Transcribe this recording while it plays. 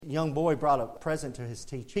young boy brought a present to his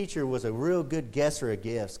teacher. Teacher was a real good guesser of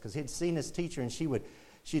gifts because he'd seen his teacher, and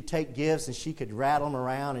she'd take gifts and she could rattle them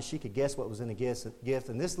around and she could guess what was in the gift.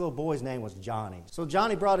 And this little boy's name was Johnny. So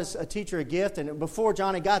Johnny brought his teacher a gift, and before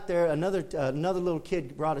Johnny got there, another little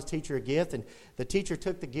kid brought his teacher a gift, and the teacher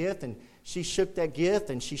took the gift and she shook that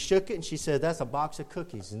gift, and she shook it, and she said, "That's a box of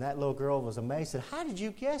cookies." And that little girl was amazed. Said, "How did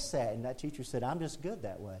you guess that?" And that teacher said, "I'm just good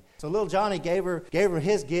that way." So little Johnny gave her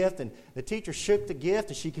his gift, and the teacher shook the gift,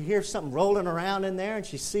 and she could hear something rolling around in there, and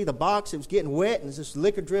she see the box. It was getting wet, and there's this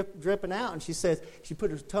liquor dripping out. And she says, she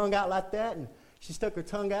put her tongue out like that, and she stuck her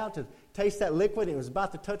tongue out to taste that liquid. And it was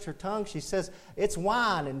about to touch her tongue. She says, "It's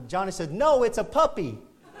wine." And Johnny said, "No, it's a puppy."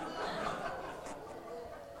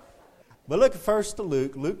 But look first to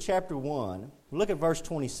Luke chapter 1. Look at verse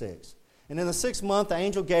 26. "And in the 6th month, the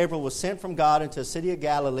angel Gabriel was sent from God into a city of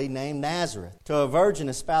Galilee named Nazareth, to a virgin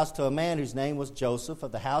espoused to a man whose name was Joseph,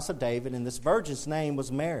 of the house of David, and this virgin's name was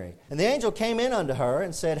Mary. And the angel came in unto her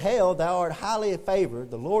and said, Hail, thou art highly favored,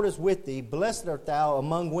 the Lord is with thee, blessed art thou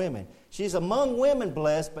among women." She's among women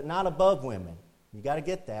blessed, but not above women. You got to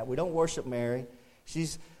get that. We don't worship Mary.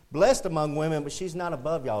 She's blessed among women, but she's not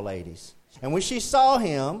above y'all ladies. "And when she saw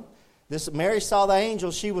him," Mary saw the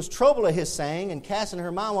angel, "she was troubled at his saying, and cast in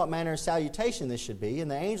her mind what manner of salutation this should be.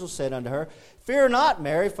 And the angel said unto her, Fear not,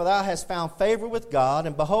 Mary, for thou hast found favor with God,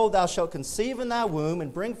 and behold, thou shalt conceive in thy womb,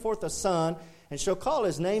 and bring forth a son, and shall call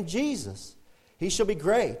his name Jesus. He shall be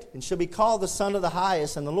great, and shall be called the Son of the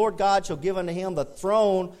Highest, and the Lord God shall give unto him the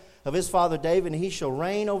throne of his father David, and he shall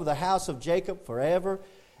reign over the house of Jacob forever,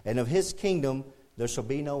 and of his kingdom there shall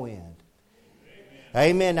be no end."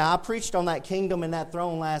 Amen. Now, I preached on that kingdom and that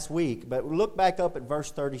throne last week, but look back up at verse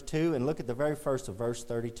 32 and look at the very first of verse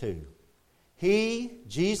 32. "He,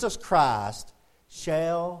 Jesus Christ,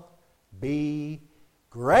 shall be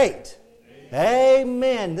great."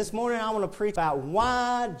 Amen. This morning I want to preach about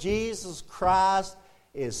why Jesus Christ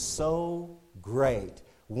is so great.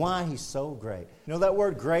 Why He's so great. You know, that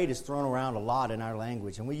word great is thrown around a lot in our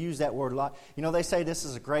language, and we use that word a lot. You know, they say this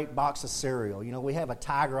is a great box of cereal. You know, we have a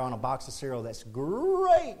tiger on a box of cereal that's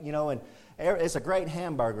great, you know, and it's a great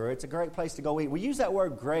hamburger. It's a great place to go eat. We use that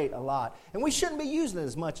word great a lot, and we shouldn't be using it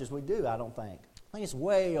as much as we do, I don't think. I think it's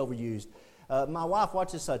way overused. My wife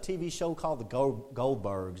watches a TV show called The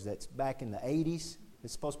Goldbergs that's back in the 80s.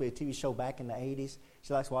 It's supposed to be a TV show back in the 80s.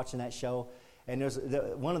 She likes watching that show. And there's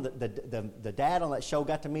one of the dad on that show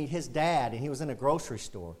got to meet his dad, and he was in a grocery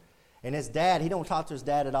store. And his dad, he don't talk to his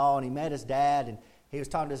dad at all, and he met his dad, and he was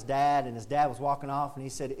talking to his dad, and his dad was walking off, and he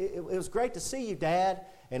said, it was great to see you, Dad.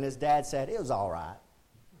 And his dad said, "It was all right."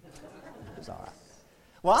 It was all right.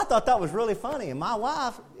 Well, I thought that was really funny, and my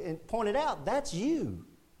wife pointed out, "That's you."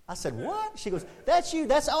 I said, "What?" She goes, "That's you.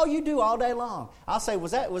 That's all you do all day long." I'll say,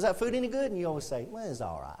 was that food any good? And you always say, "Well, it's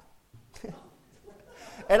all right."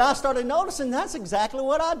 And I started noticing that's exactly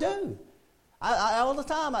what I do. I all the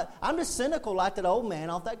time. I'm just cynical like that old man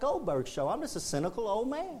off that Goldberg show. I'm just a cynical old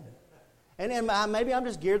man. And maybe I'm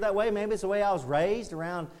just geared that way. Maybe it's the way I was raised,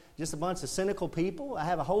 around just a bunch of cynical people. I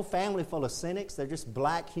have a whole family full of cynics. They're just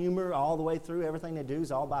black humor all the way through. Everything they do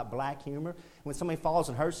is all about black humor. When somebody falls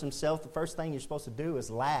and hurts themselves, the first thing you're supposed to do is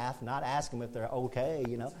laugh, not ask them if they're okay,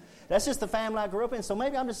 you know. That's just the family I grew up in. So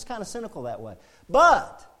maybe I'm just kind of cynical that way.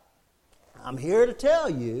 But I'm here to tell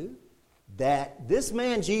you that this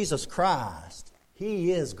man, Jesus Christ,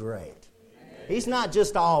 He is great. He's not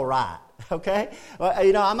just all right, okay? Well,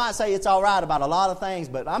 you know, I might say it's all right about a lot of things,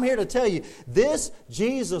 but I'm here to tell you, this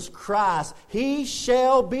Jesus Christ, He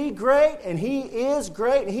shall be great, and He is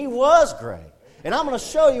great, and He was great. And I'm going to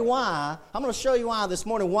show you why. I'm going to show you why this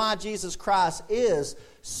morning, why Jesus Christ is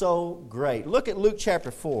so great. Look at Luke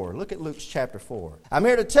chapter 4. Look at Luke chapter 4. I'm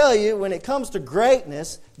here to tell you, when it comes to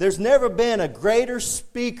greatness, there's never been a greater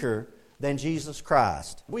speaker than Jesus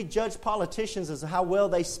Christ. We judge politicians as how well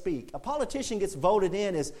they speak. A politician gets voted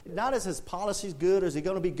in as not as his policy's good, or is he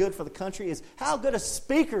going to be good for the country, is how good a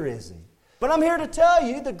speaker is he. But I'm here to tell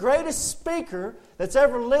you the greatest speaker that's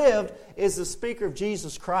ever lived is the speaker of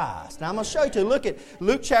Jesus Christ. Now I'm going to show you too. Look at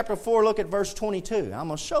Luke chapter 4, look at verse 22. I'm going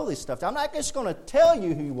to show this stuff. I'm not just going to tell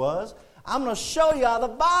you who He was. I'm going to show you out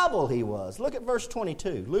of the Bible He was. Look at verse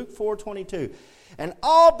 22. Luke 4:22. "And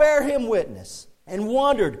all bare Him witness, and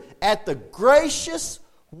wondered at the gracious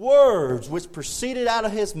words which proceeded out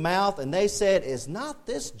of His mouth. And they said, Is not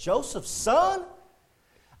this Joseph's son?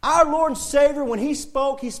 Our Lord and Savior, when He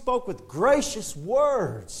spoke with gracious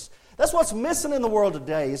words." That's what's missing in the world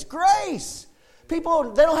today, is grace.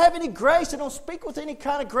 People, they don't have any grace. They don't speak with any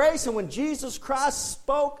kind of grace. And when Jesus Christ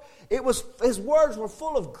spoke, His words were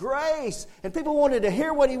full of grace. And people wanted to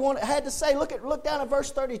hear what He had to say. Look down at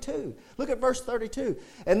verse 32. Look at verse 32.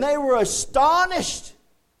 "And they were astonished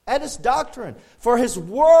at His doctrine, for His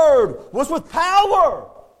word was with power.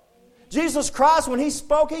 Jesus Christ, when He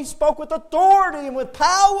spoke with authority and with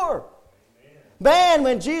power. Man,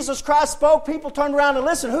 when Jesus Christ spoke, people turned around and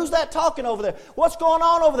listened. Who's that talking over there? What's going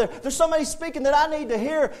on over there? There's somebody speaking that I need to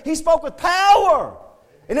hear. He spoke with power.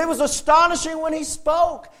 And it was astonishing when He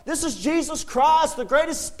spoke. This is Jesus Christ, the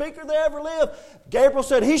greatest speaker that ever lived. Gabriel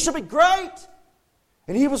said, He should be great.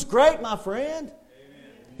 And He was great, my friend.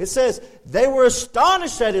 Amen. It says, they were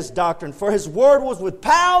astonished at His doctrine, for His word was with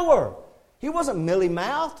power. He wasn't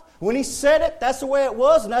mealy-mouthed. When He said it, that's the way it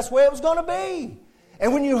was, and that's the way it was going to be.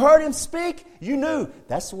 And when you heard Him speak, you knew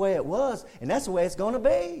that's the way it was, and that's the way it's going to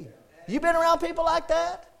be. You been around people like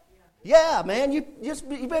that? Yeah, man. You've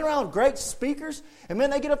been around great speakers, and then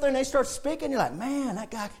they get up there and they start speaking. You're like, man, that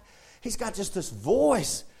guy, he's got just this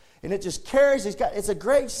voice, and it just carries. It's a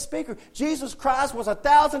great speaker. Jesus Christ was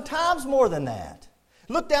 1,000 times more than that.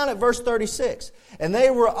 Look down at verse 36. And they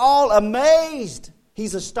were all amazed.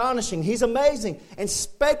 He's astonishing. He's amazing. And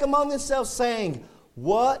spake among themselves, saying,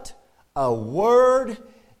 what a word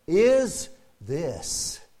is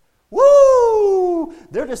this? Woo!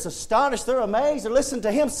 They're just astonished. They're amazed. They're listening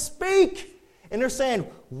to Him speak. And they're saying,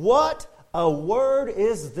 what a word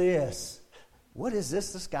is this? What is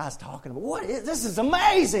this guy's talking about? This is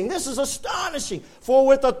amazing. This is astonishing. For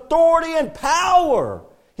with authority and power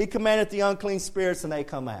He commanded the unclean spirits, and they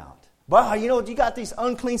come out. Wow, you got these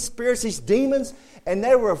unclean spirits, these demons, and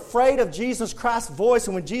they were afraid of Jesus Christ's voice.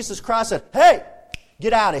 And when Jesus Christ said, hey,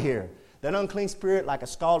 get out of here, that unclean spirit, like a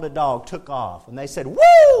scalded dog, took off. And they said, woo,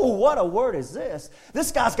 what a word is this?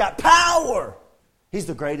 This guy's got power. He's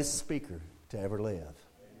the greatest speaker to ever live.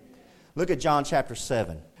 Look at John chapter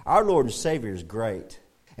 7. Our Lord and Savior is great.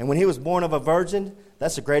 And when He was born of a virgin,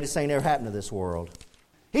 that's the greatest thing that ever happened to this world.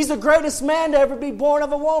 He's the greatest man to ever be born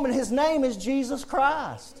of a woman. His name is Jesus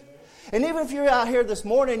Christ. And even if you're out here this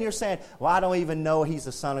morning and you're saying, well, I don't even know He's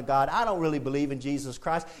the Son of God. I don't really believe in Jesus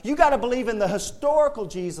Christ. You got to believe in the historical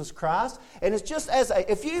Jesus Christ. And it's just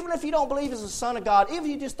even if you don't believe He's the Son of God, even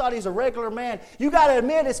if you just thought He's a regular man, you got to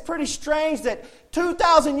admit it's pretty strange that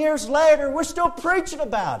 2,000 years later, we're still preaching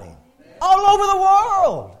about Him. All over the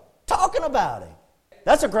world, talking about Him.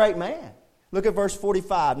 That's a great man. Look at verse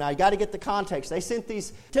 45. Now, you got to get the context.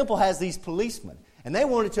 Temple has these policemen, and they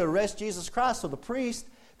wanted to arrest Jesus Christ, so the priest,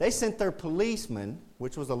 they sent their policeman,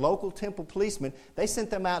 which was a local temple policeman, they sent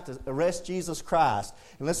them out to arrest Jesus Christ.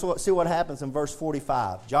 And let's see what happens in verse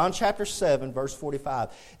 45. John chapter 7, verse 45.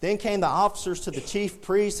 Then came the officers to the chief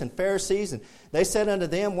priests and Pharisees, and they said unto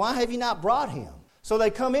them, why have you not brought Him? So they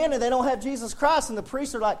come in and they don't have Jesus Christ, and the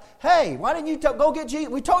priests are like, hey, why didn't you go get Jesus?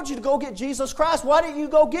 We told you to go get Jesus Christ. Why didn't you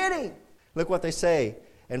go get Him? Look what they say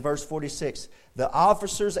in verse 46. The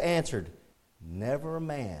officers answered, never a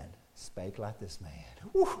man spake like this man.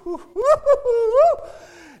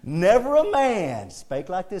 Never a man spake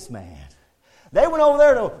like this man. They went over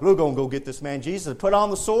there to, we're going to go get this man Jesus. They put on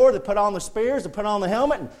the sword, they put on the spears, they put on the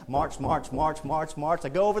helmet, and march. They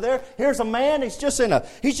go over there. Here's a man, he's just in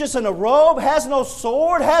a robe, has no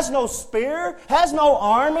sword, has no spear, has no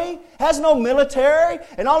army, has no military,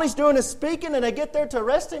 and all he's doing is speaking, and they get there to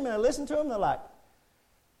arrest him, and they listen to him, they're like,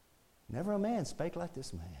 never a man spake like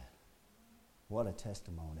this man. What a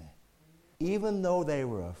testimony. Even though they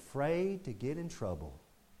were afraid to get in trouble,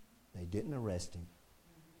 they didn't arrest him.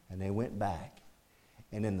 And they went back.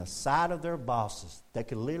 And in the sight of their bosses, that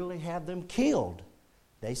could literally have them killed,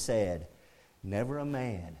 they said, never a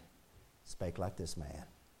man spake like this man.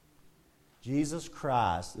 Jesus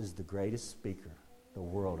Christ is the greatest speaker the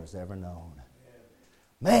world has ever known.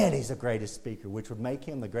 Man, He's the greatest speaker, which would make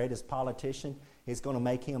Him the greatest politician. It's going to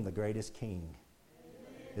make Him the greatest king.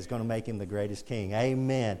 It's going to make Him the greatest king.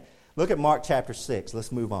 Amen. Look at Mark chapter 6.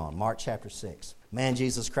 Let's move on. Mark chapter 6. Man,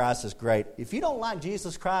 Jesus Christ is great. If you don't like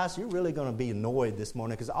Jesus Christ, you're really going to be annoyed this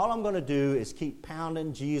morning, because all I'm going to do is keep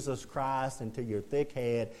pounding Jesus Christ into your thick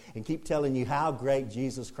head and keep telling you how great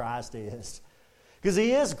Jesus Christ is. Because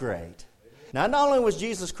He is great. Now, not only was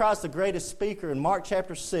Jesus Christ the greatest speaker in Mark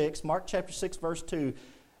chapter 6 verse 2,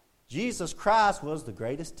 Jesus Christ was the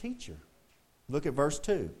greatest teacher. Look at verse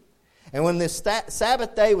 2. And when this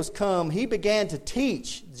Sabbath day was come, He began to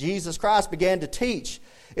teach. Jesus Christ began to teach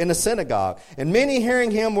in the synagogue. And many hearing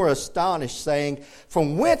Him were astonished, saying,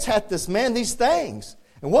 from whence hath this man these things?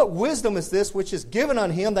 And what wisdom is this which is given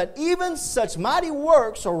unto Him, that even such mighty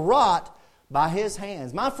works are wrought by His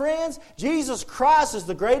hands? My friends, Jesus Christ is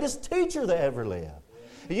the greatest teacher that ever lived.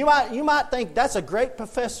 You might think that's a great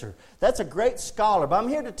professor. That's a great scholar. But I'm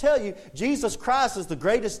here to tell you, Jesus Christ is the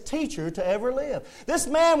greatest teacher to ever live. This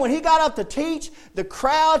man, when he got up to teach, the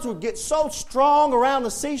crowds would get so strong around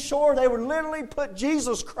the seashore, they would literally put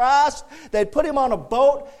Jesus Christ, they'd put him on a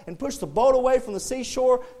boat and push the boat away from the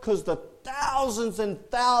seashore because the thousands and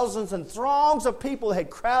thousands and throngs of people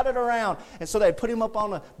had crowded around. And so they'd put him up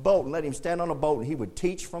on a boat and let him stand on a boat, and he would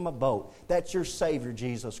teach from a boat. That's your Savior,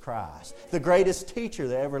 Jesus Christ, the greatest teacher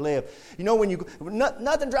that ever lived. You know,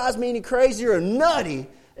 nothing drives me any crazier or nutty.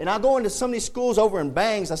 And I go into some of these schools over in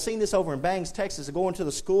Bangs. I've seen this over in Bangs, Texas. I go into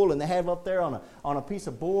the school, and they have up there on a piece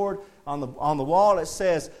of board on the wall, it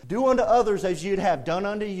says, "Do unto others as you'd have done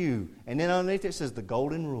unto you." And then underneath it says the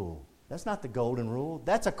golden rule. That's not the golden rule.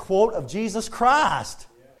 That's a quote of Jesus Christ.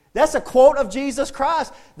 That's a quote of Jesus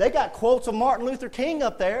Christ. They got quotes of Martin Luther King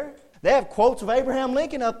up there. They have quotes of Abraham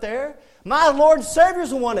Lincoln up there. My Lord and Savior is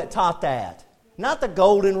the one that taught that. Not the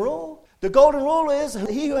golden rule. The golden rule is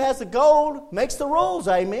he who has the gold makes the rules.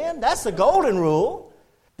 Amen. That's the golden rule.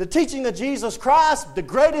 The teaching of Jesus Christ, the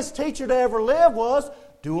greatest teacher to ever live, was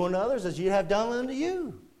do unto others as you have done unto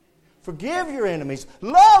you. Forgive your enemies.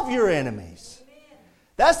 Love your enemies.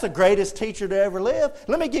 That's the greatest teacher to ever live.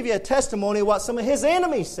 Let me give you a testimony of what some of his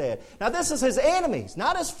enemies said. Now, this is his enemies,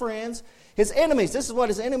 not his friends. His enemies. This is what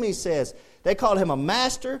his enemies says. They called him a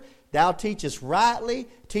master. Thou teachest rightly.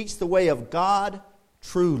 Teach the way of God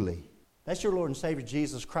truly. That's your Lord and Savior,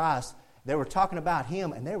 Jesus Christ. They were talking about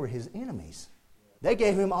him, and they were his enemies. They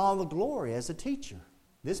gave him all the glory as a teacher.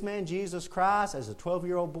 This man, Jesus Christ, as a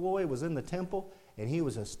 12-year-old boy, was in the temple, and he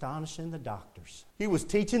was astonishing the doctors. He was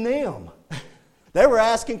teaching them. They were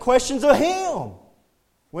asking questions of him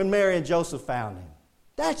when Mary and Joseph found him.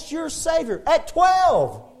 That's your Savior at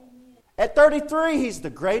 12. At 33, he's the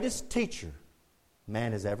greatest teacher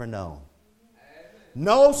man has ever known.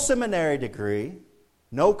 No seminary degree,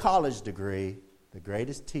 no college degree, the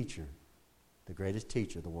greatest teacher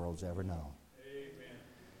the world's ever known.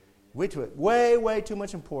 We put way too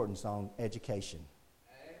much importance on education.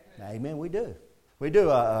 Amen, we do. We do.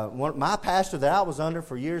 My pastor that I was under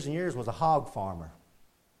for years and years was a hog farmer.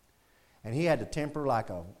 And he had to temper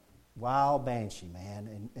like a wild banshee,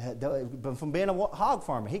 man. And from being a hog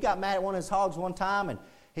farmer, he got mad at one of his hogs one time, and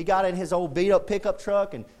he got in his old beat-up pickup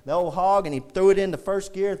truck and the old hog, and he threw it in the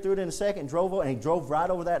first gear, threw it in the second, and he drove right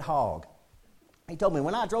over that hog. He told me,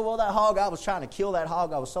 when I drove over that hog, I was trying to kill that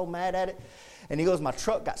hog. I was so mad at it. And he goes, my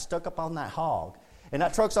truck got stuck up on that hog. And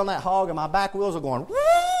that truck's on that hog, and my back wheels are going, woo!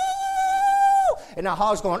 And that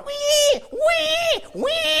hog's going, wee, wee,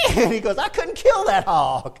 wee. And he goes, I couldn't kill that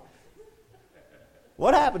hog.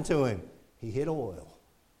 What happened to him? He hit oil.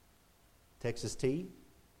 Texas tea.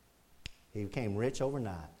 He became rich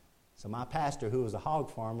overnight. So my pastor, who was a hog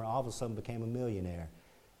farmer, all of a sudden became a millionaire.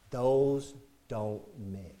 Those don't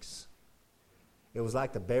mix. It was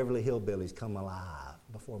like the Beverly Hillbillies come alive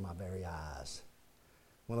before my very eyes.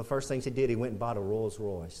 One of the first things he did, he went and bought a Rolls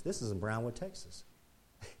Royce. This is in Brownwood, Texas.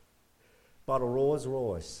 Bought a Rolls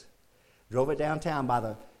Royce. Drove it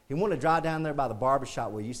downtown he wanted to drive down there by the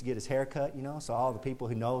barbershop where he used to get his hair cut, so all the people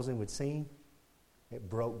who knows him would see him. It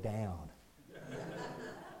broke down.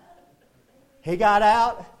 He got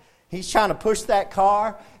out. He's trying to push that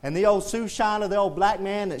car, and the old shoe shiner, the old black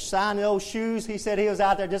man that shined the old shoes, he said he was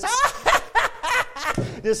out there just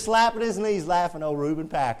slapping his knees, laughing. Old Reuben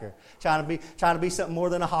Packer, trying to be something more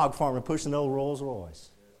than a hog farmer, pushing the old Rolls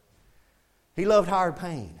Royce. He loved hard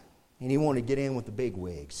pain, and he wanted to get in with the big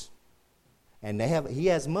wigs. And he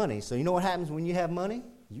has money, so you know what happens when you have money?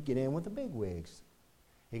 You get in with the big wigs.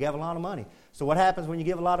 You have a lot of money. So what happens when you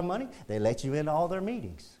give a lot of money? They let you into all their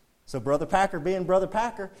meetings. So Brother Packer, being Brother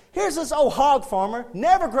Packer, here's this old hog farmer,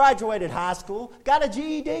 never graduated high school, got a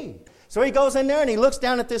GED. So he goes in there and he looks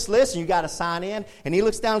down at this list, and you got to sign in. And he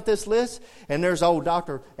looks down at this list, and there's old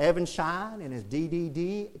Dr. Evan Shine and his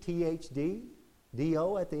DDD, THD,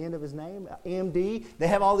 DO at the end of his name, MD. They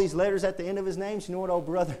have all these letters at the end of his names. You know what old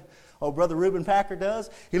brother Reuben Packer does?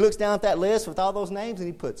 He looks down at that list with all those names, and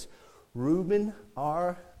he puts Reuben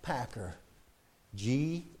R. Packer,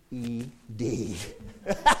 GED.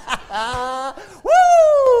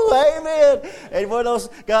 Woo! Amen. And one of those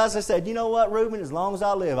guys that said, you know what, Reuben, as long as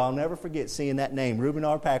I live, I'll never forget seeing that name, Reuben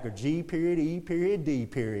R. Packer, G period, E period, D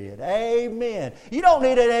period. Amen. You don't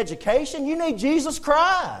need an education. You need Jesus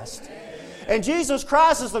Christ. And Jesus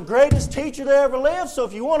Christ is the greatest teacher that ever lived. So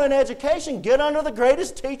if you want an education, get under the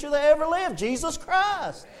greatest teacher that ever lived, Jesus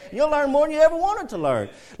Christ. You'll learn more than you ever wanted to learn.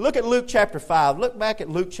 Look at Luke chapter 5. Look back at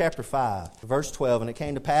Luke chapter 5, verse 12. And it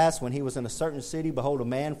came to pass, when he was in a certain city, behold, a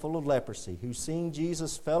man full of leprosy, who seeing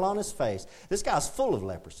Jesus fell on his face. This guy's full of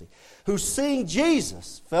leprosy. Who seeing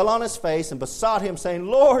Jesus fell on his face and besought him, saying,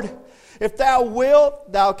 Lord, if thou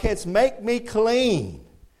wilt, thou canst make me clean.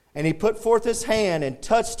 And he put forth his hand and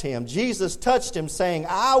touched him. Jesus touched him, saying,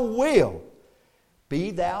 I will,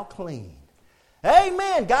 be thou clean.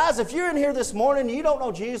 Amen. Guys, if you're in here this morning and you don't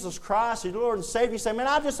know Jesus Christ, your Lord and Savior, you say, man,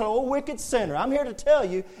 I'm just an old wicked sinner. I'm here to tell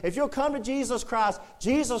you, if you'll come to Jesus Christ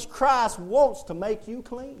wants to make you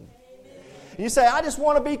clean. You say, I just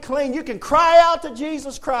want to be clean. You can cry out to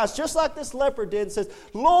Jesus Christ, just like this leper did, and says,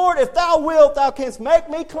 Lord, if thou wilt, thou canst make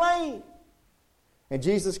me clean. And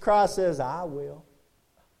Jesus Christ says, I will.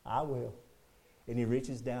 I will. And he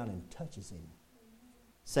reaches down and touches him,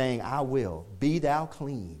 saying, I will, be thou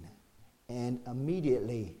clean. And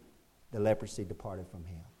immediately the leprosy departed from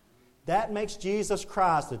him. That makes Jesus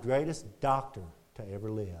Christ the greatest doctor to ever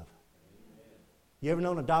live. You ever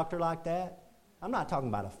known a doctor like that? I'm not talking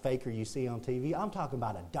about a faker you see on TV. I'm talking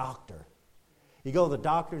about a doctor. You go to the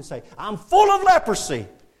doctor and say, I'm full of leprosy.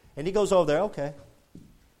 And he goes over there, okay,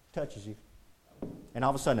 touches you. And all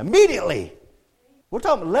of a sudden, immediately, we're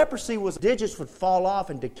talking leprosy was digits would fall off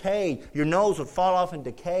and decay. Your nose would fall off and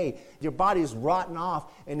decay. Your body is rotting off,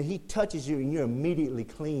 and he touches you, and you're immediately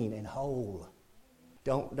clean and whole.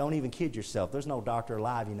 Don't even kid yourself. There's no doctor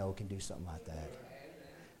alive you know can do something like that.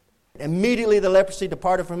 Immediately the leprosy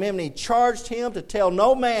departed from him, and he charged him to tell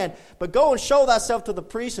no man, but go and show thyself to the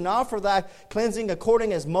priest, and offer thy cleansing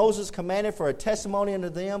according as Moses commanded, for a testimony unto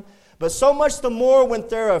them. But so much the more went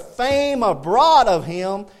there a fame abroad of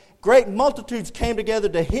him. Great multitudes came together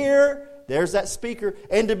to hear, there's that speaker,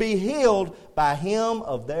 and to be healed by him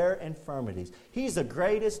of their infirmities. He's the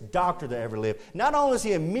greatest doctor that ever lived. Not only does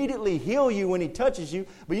he immediately heal you when he touches you,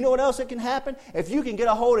 but you know what else that can happen? If you can get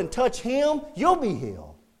a hold and touch him, you'll be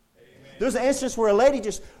healed. Amen. There's an instance where a lady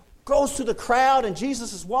just goes to the crowd and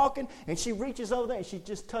Jesus is walking and she reaches over there and she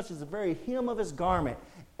just touches the very hem of his garment.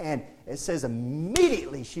 And it says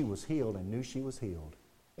immediately she was healed and knew she was healed.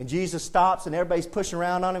 And Jesus stops and everybody's pushing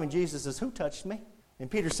around on him and Jesus says, who touched me? And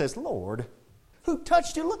Peter says, Lord, who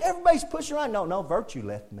touched you? Look, everybody's pushing around. No, virtue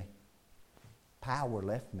left me. Power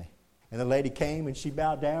left me. And the lady came and she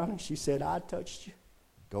bowed down and she said, I touched you.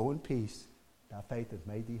 Go in peace. Thy faith hath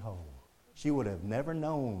made thee whole. She would have never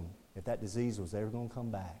known if that disease was ever going to come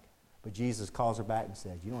back. But Jesus calls her back and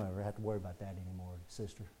said, you don't ever have to worry about that anymore,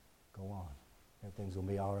 sister. Go on. Everything's going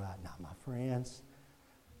to be all right. Now, my friends,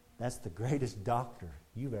 that's the greatest doctor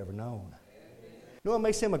you've ever known. You know what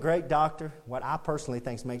makes him a great doctor? What I personally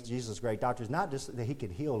think makes Jesus a great doctor is not just that he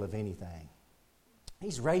could heal of anything.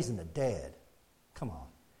 He's raising the dead. Come on.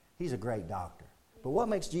 He's a great doctor. But what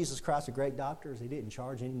makes Jesus Christ a great doctor is he didn't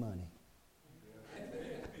charge any money.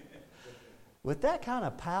 With that kind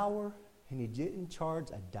of power, and he didn't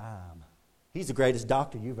charge a dime. He's the greatest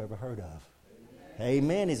doctor you've ever heard of.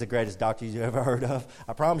 Amen. He's the greatest doctor you've ever heard of.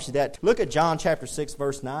 I promise you that. Look at John chapter 6,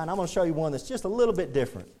 verse 9. I'm going to show you one that's just a little bit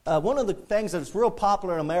different. One of the things that's real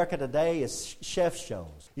popular in America today is chef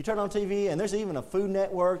shows. You turn on TV, and there's even a Food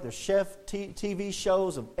Network. There's chef TV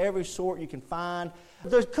shows of every sort you can find.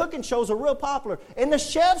 The cooking shows are real popular, and the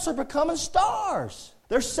chefs are becoming stars.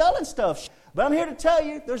 They're selling stuff. But I'm here to tell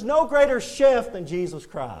you, there's no greater chef than Jesus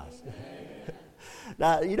Christ.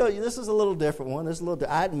 Now, you know, this is a little different one. This is a little.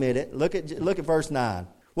 I admit it. Look at verse 9.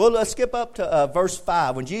 Well, let's skip up to verse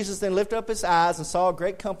 5. When Jesus then lifted up his eyes and saw a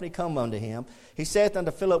great company come unto him, he saith unto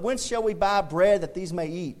Philip, whence shall we buy bread that these may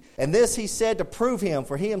eat? And this he said to prove him,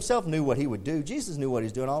 for he himself knew what he would do. Jesus knew what he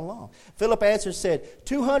was doing all along. Philip answered and said,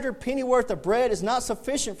 200 pennyworth of bread is not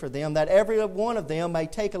sufficient for them, that every one of them may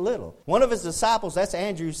take a little. One of his disciples, that's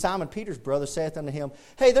Andrew, Simon Peter's brother, saith unto him,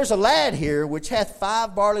 hey, there's a lad here which hath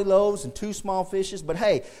 5 barley loaves and 2 small fishes, but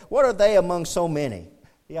hey, what are they among so many?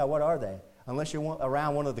 Yeah, what are they? Unless you're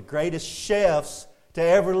around one of the greatest chefs to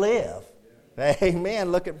ever live.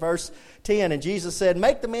 Amen. Look at verse 10. And Jesus said,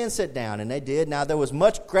 make the men sit down. And they did. Now there was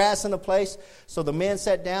much grass in the place, so the men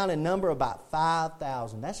sat down in number about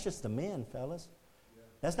 5,000. That's just the men, fellas.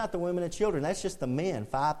 That's not the women and children. That's just the men,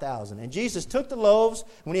 5,000. And Jesus took the loaves.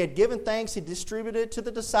 When he had given thanks, he distributed it to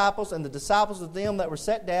the disciples, and the disciples of them that were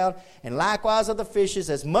set down, and likewise of the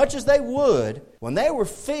fishes, as much as they would. When they were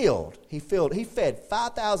filled, he fed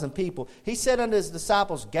 5,000 people. He said unto his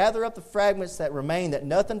disciples, gather up the fragments that remain, that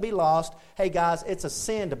nothing be lost. Hey, guys, it's a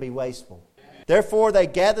sin to be wasteful. Therefore they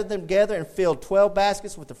gathered them together and filled 12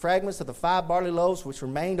 baskets with the fragments of the 5 barley loaves, which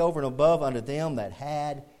remained over and above unto them that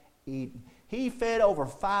had eaten. He fed over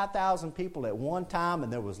 5,000 people at one time,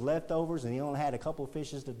 and there was leftovers, and he only had a couple of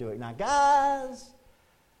fishes to do it. Now, guys,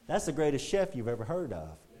 that's the greatest chef you've ever heard of.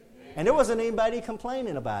 And there wasn't anybody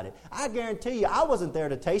complaining about it. I guarantee you, I wasn't there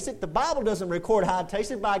to taste it. The Bible doesn't record how it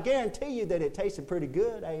tasted, but I guarantee you that it tasted pretty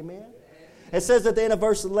good. Amen. It says at the end of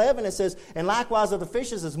verse 11, it says, and likewise of the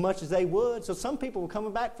fishes as much as they would. So some people were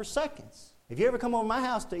coming back for seconds. If you ever come over my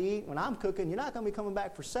house to eat when I'm cooking, you're not going to be coming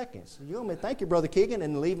back for seconds. You're going to be, thank you, Brother Keegan,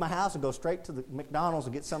 and leave my house and go straight to the McDonald's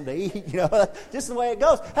and get something to eat. You know, just the way it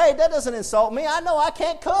goes. Hey, that doesn't insult me. I know I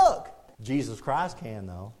can't cook. Jesus Christ can,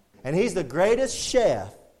 though. And He's the greatest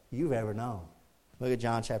chef you've ever known. Look at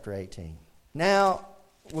John chapter 18. Now,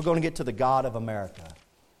 we're going to get to the God of America.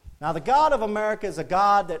 Now, the God of America is a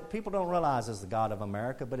God that people don't realize is the God of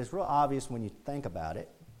America, but it's real obvious when you think about it.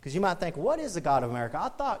 Because you might think, what is the God of America? I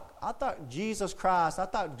thought Jesus Christ, I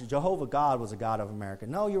thought Jehovah God was the God of America.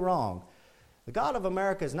 No, you're wrong. The God of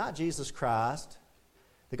America is not Jesus Christ.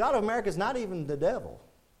 The God of America is not even the devil.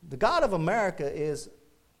 The God of America is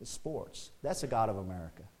sports. That's the God of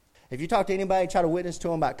America. If you talk to anybody, try to witness to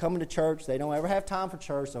them about coming to church, they don't ever have time for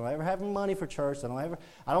church, they don't ever have money for church, I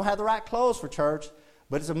don't have the right clothes for church,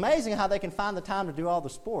 but it's amazing how they can find the time to do all the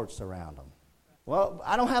sports around them. Well,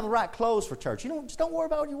 I don't have the right clothes for church. Just don't worry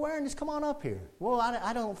about what you're wearing, just come on up here. Well,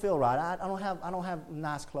 I don't feel right. I don't have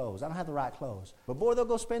nice clothes. I don't have the right clothes. But boy, they'll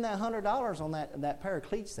go spend that $100 on that pair of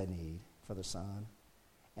cleats they need for the son,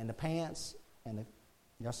 and the pants,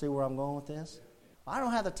 y'all see where I'm going with this? I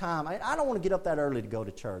don't have the time. I don't want to get up that early to go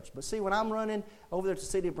to church. But see, when I'm running over there to the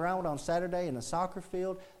city of Brownwood on Saturday in the soccer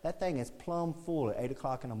field, that thing is plumb full at 8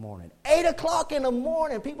 o'clock in the morning. 8 o'clock in the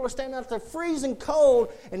morning, people are standing out there freezing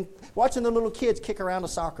cold and watching the little kids kick around a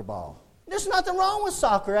soccer ball. There's nothing wrong with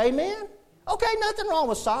soccer, amen? Okay, nothing wrong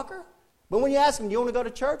with soccer. But when you ask them, do you want to go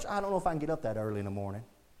to church? I don't know if I can get up that early in the morning.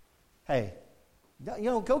 Hey,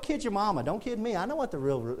 go kid your mama. Don't kid me. I know what the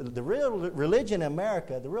real religion in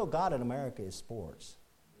America, the real God in America is sports.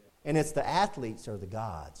 And it's the athletes are the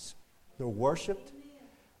gods. They're worshipped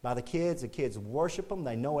by the kids. The kids worship them.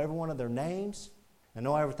 They know every one of their names. They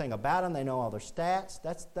know everything about them. They know all their stats.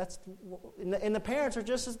 And the parents are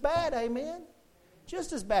just as bad, amen?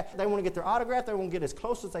 Just as bad. They want to get their autograph. They want to get as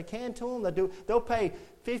close as they can to them. They'll pay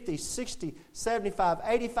 $50, $60,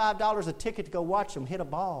 $75, $85 a ticket to go watch them hit a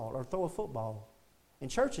ball or throw a football. And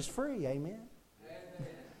church is free, amen?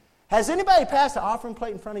 Has anybody passed the offering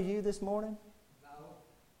plate in front of you this morning?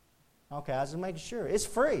 No. Okay, I was just making sure. It's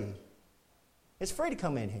free. It's free to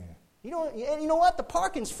come in here. You know what? The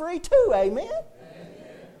parking's free too, amen?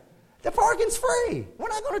 The parking's free.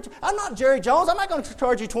 I'm not Jerry Jones. I'm not going to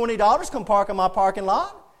charge you $20 to come park in my parking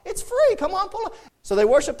lot. It's free. Come on, pull up. So they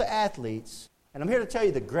worship the athletes. And I'm here to tell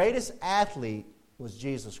you the greatest athlete was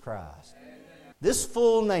Jesus Christ. This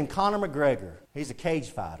fool named Conor McGregor, he's a cage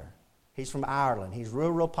fighter. He's from Ireland. He's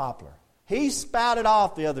real popular. He spouted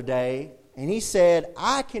off the other day, and he said,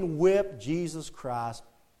 I can whip Jesus Christ's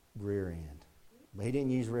rear end. But he didn't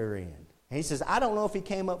use rear end. And he says, I don't know if he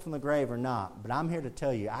came up from the grave or not, but I'm here to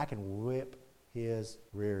tell you, I can whip his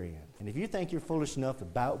rear end. And if you think you're foolish enough to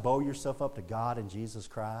bow yourself up to God and Jesus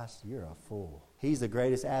Christ, you're a fool. He's the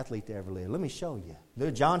greatest athlete to ever live. Let me show you. Look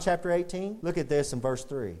at John chapter 18. Look at this in verse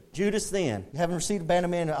 3. Judas then, having received a band of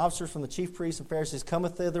men and officers from the chief priests and Pharisees,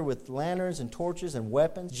 cometh thither with lanterns and torches and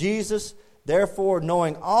weapons. Jesus, therefore,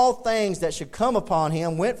 knowing all things that should come upon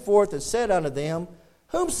him, went forth and said unto them,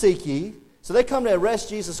 Whom seek ye? So they come to arrest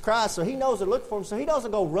Jesus Christ, so he knows they're looking for him, so he doesn't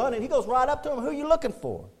go running. He goes right up to them. Who are you looking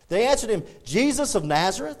for? They answered him, Jesus of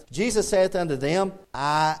Nazareth. Jesus saith unto them,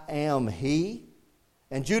 I am he.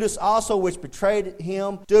 And Judas also, which betrayed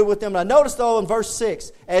him, stood with them. Now notice though in verse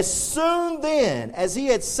 6, as soon then as he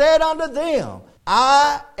had said unto them,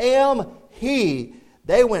 I am he,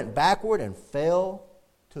 they went backward and fell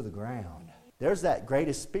to the ground. There's that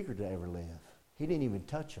greatest speaker to ever live. He didn't even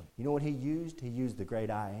touch them. You know what he used? He used the great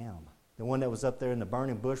I am. The one that was up there in the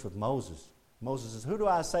burning bush with Moses. Moses says, who do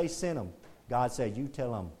I say sent him? God said, you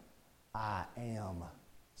tell him, I am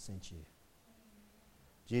sent you.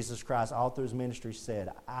 Jesus Christ, all through his ministry, said,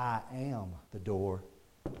 I am the door.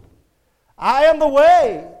 I am the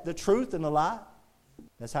way, the truth, and the life.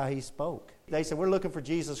 That's how he spoke. They said, we're looking for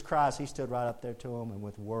Jesus Christ. He stood right up there to them, and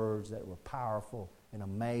with words that were powerful and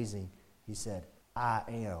amazing, he said, I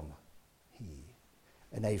am he.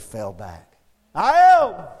 And they fell back. I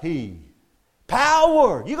am he.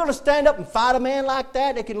 Power. You're going to stand up and fight a man like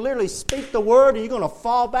that that can literally speak the word, and you're going to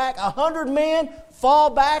fall back? 100 men fall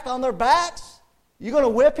back on their backs? You're going to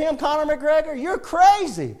whip him, Conor McGregor? You're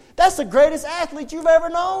crazy. That's the greatest athlete you've ever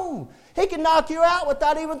known. He can knock you out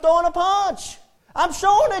without even throwing a punch. I'm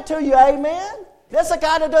showing it to you, amen? That's a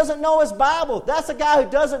guy that doesn't know his Bible. That's a guy who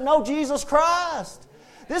doesn't know Jesus Christ.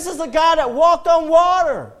 This is the guy that walked on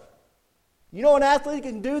water. You know an athlete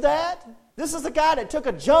can do that? This is the guy that took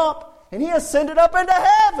a jump and he ascended up into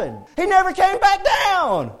heaven. He never came back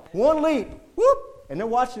down. One leap, whoop, and they're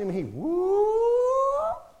watching him and he,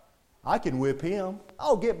 whoop. I can whip him.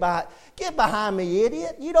 Oh, get behind me,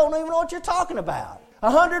 idiot. You don't even know what you're talking about.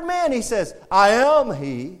 100 men, he says, I am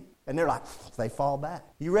he. And they're like, they fall back.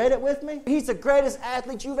 You read it with me? He's the greatest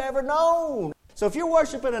athlete you've ever known. So if you're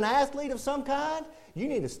worshiping an athlete of some kind, you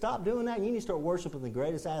need to stop doing that and you need to start worshiping the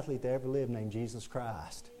greatest athlete that ever lived named Jesus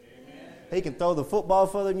Christ. Amen. He can throw the football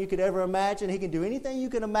further than you could ever imagine. He can do anything you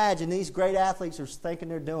can imagine these great athletes are thinking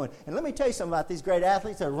they're doing. And let me tell you something about these great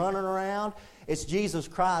athletes that are running around. It's Jesus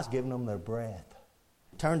Christ giving them their breath.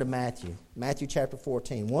 Turn to Matthew chapter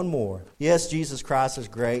 14. One more. Yes, Jesus Christ is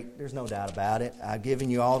great. There's no doubt about it. I've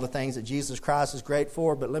given you all the things that Jesus Christ is great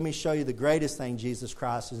for, but let me show you the greatest thing Jesus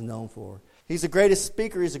Christ is known for. He's the greatest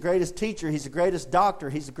speaker. He's the greatest teacher. He's the greatest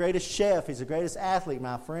doctor. He's the greatest chef. He's the greatest athlete,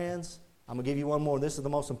 my friends. I'm going to give you one more. This is the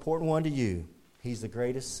most important one to you. He's the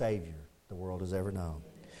greatest Savior the world has ever known.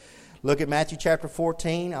 Look at Matthew chapter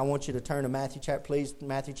 14. I want you to turn to Matthew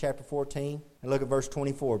chapter 14, and look at verse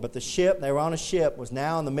 24. But the ship, they were on a ship, was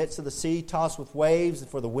now in the midst of the sea, tossed with waves,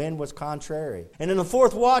 for the wind was contrary. And in the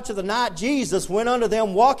fourth watch of the night, Jesus went unto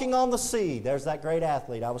them walking on the sea. There's that great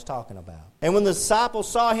athlete I was talking about. And when the disciples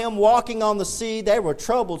saw him walking on the sea, they were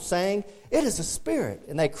troubled, saying, It is a spirit.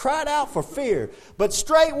 And they cried out for fear. But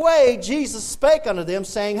straightway Jesus spake unto them,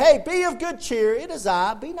 saying, Hey, be of good cheer, it is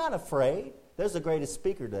I, be not afraid. There's the greatest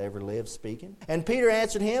speaker to ever live speaking. And Peter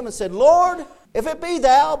answered him and said, Lord, if it be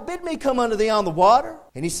thou, bid me come unto thee on the water.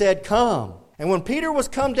 And he said, Come. And when Peter was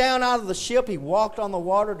come down out of the ship, he walked on the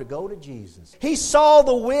water to go to Jesus. He saw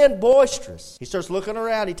the wind boisterous. He starts looking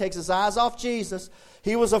around. He takes his eyes off Jesus.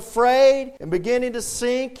 He was afraid and beginning to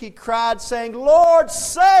sink. He cried, saying, Lord,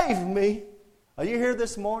 save me. Are you here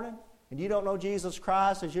this morning and you don't know Jesus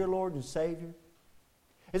Christ as your Lord and Savior?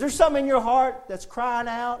 Is there something in your heart that's crying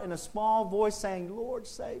out in a small voice saying, Lord,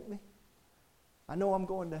 save me? I know I'm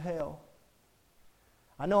going to hell.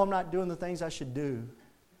 I know I'm not doing the things I should do.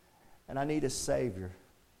 And I need a Savior.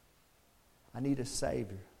 I need a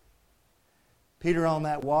Savior. Peter on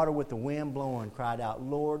that water with the wind blowing cried out,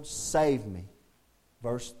 Lord, save me.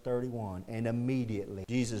 Verse 31, and immediately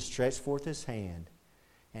Jesus stretched forth his hand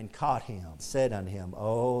and caught him, said unto him,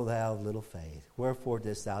 O thou of little faith, wherefore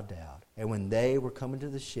didst thou doubt? And when they were coming to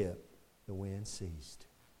the ship, the wind ceased.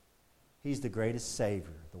 He's the greatest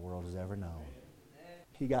Savior the world has ever known.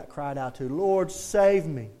 He got cried out to, Lord, save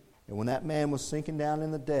me. And when that man was sinking down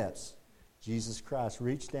in the depths, Jesus Christ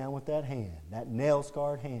reached down with that hand, that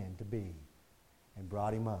nail-scarred hand to be, and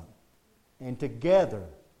brought him up. And together,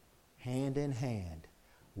 hand in hand,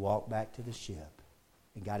 walked back to the ship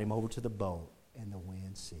and got him over to the boat. And the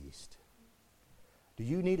wind ceased. Do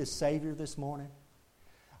you need a Savior this morning?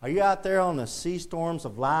 Are you out there on the sea storms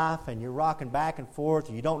of life and you're rocking back and forth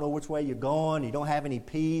and you don't know which way you're going, you don't have any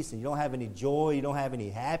peace and you don't have any joy, you don't have any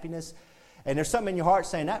happiness, and there's something in your heart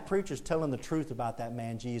saying that preacher's telling the truth about that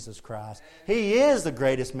man, Jesus Christ. He is the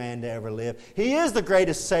greatest man to ever live. He is the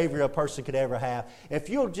greatest Savior a person could ever have. If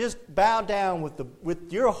you'll just bow down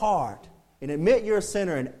with your heart and admit you're a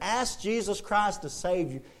sinner and ask Jesus Christ to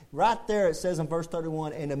save you, right there it says in verse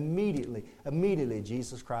 31, and immediately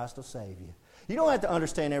Jesus Christ will save you. You don't have to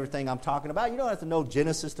understand everything I'm talking about. You don't have to know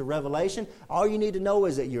Genesis to Revelation. All you need to know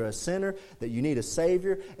is that you're a sinner, that you need a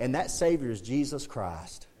Savior, and that Savior is Jesus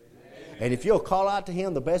Christ. Amen. And if you'll call out to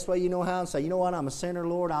Him the best way you know how and say, you know what, I'm a sinner,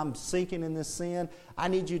 Lord, I'm sinking in this sin. I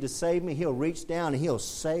need you to save me. He'll reach down and He'll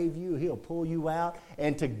save you. He'll pull you out.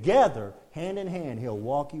 And together, hand in hand, He'll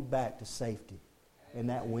walk you back to safety. And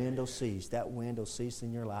that wind will cease. That wind will cease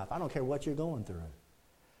in your life. I don't care what you're going through.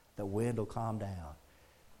 The wind will calm down.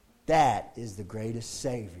 That is the greatest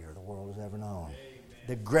Savior the world has ever known. Amen.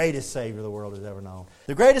 The greatest Savior the world has ever known.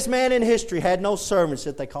 The greatest man in history had no servants,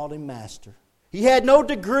 yet they called him master. He had no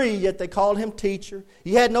degree, yet they called him teacher.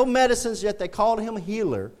 He had no medicines, yet they called him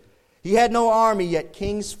healer. He had no army, yet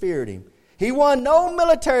kings feared him. He won no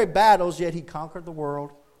military battles, yet he conquered the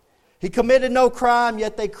world. He committed no crime,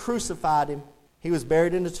 yet they crucified him. He was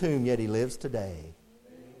buried in a tomb, yet He lives today.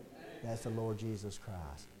 That's the Lord Jesus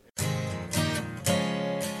Christ.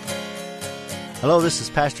 Hello, this is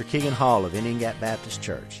Pastor Keegan Hall of Indian Gap Baptist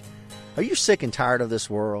Church. Are you sick and tired of this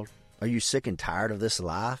world? Are you sick and tired of this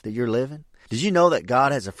life that you're living? Did you know that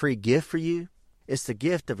God has a free gift for you? It's the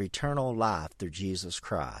gift of eternal life through Jesus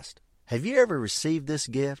Christ. Have you ever received this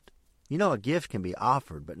gift? You know, a gift can be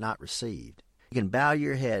offered but not received. You can bow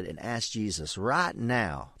your head and ask Jesus right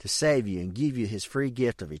now to save you and give you His free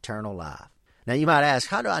gift of eternal life. Now you might ask,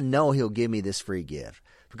 how do I know he'll give me this free gift?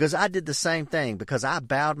 Because I did the same thing, because I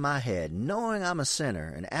bowed my head, knowing I'm a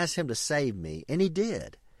sinner, and asked him to save me, and he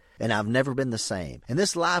did. And I've never been the same. And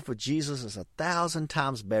this life with Jesus is 1,000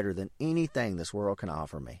 times better than anything this world can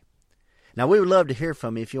offer me. Now, we would love to hear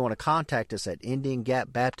from you if you want to contact us at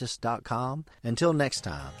IndianGapBaptist.com. Until next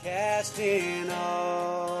time. Casting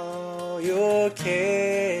all your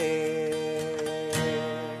care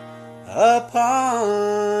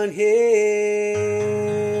upon him.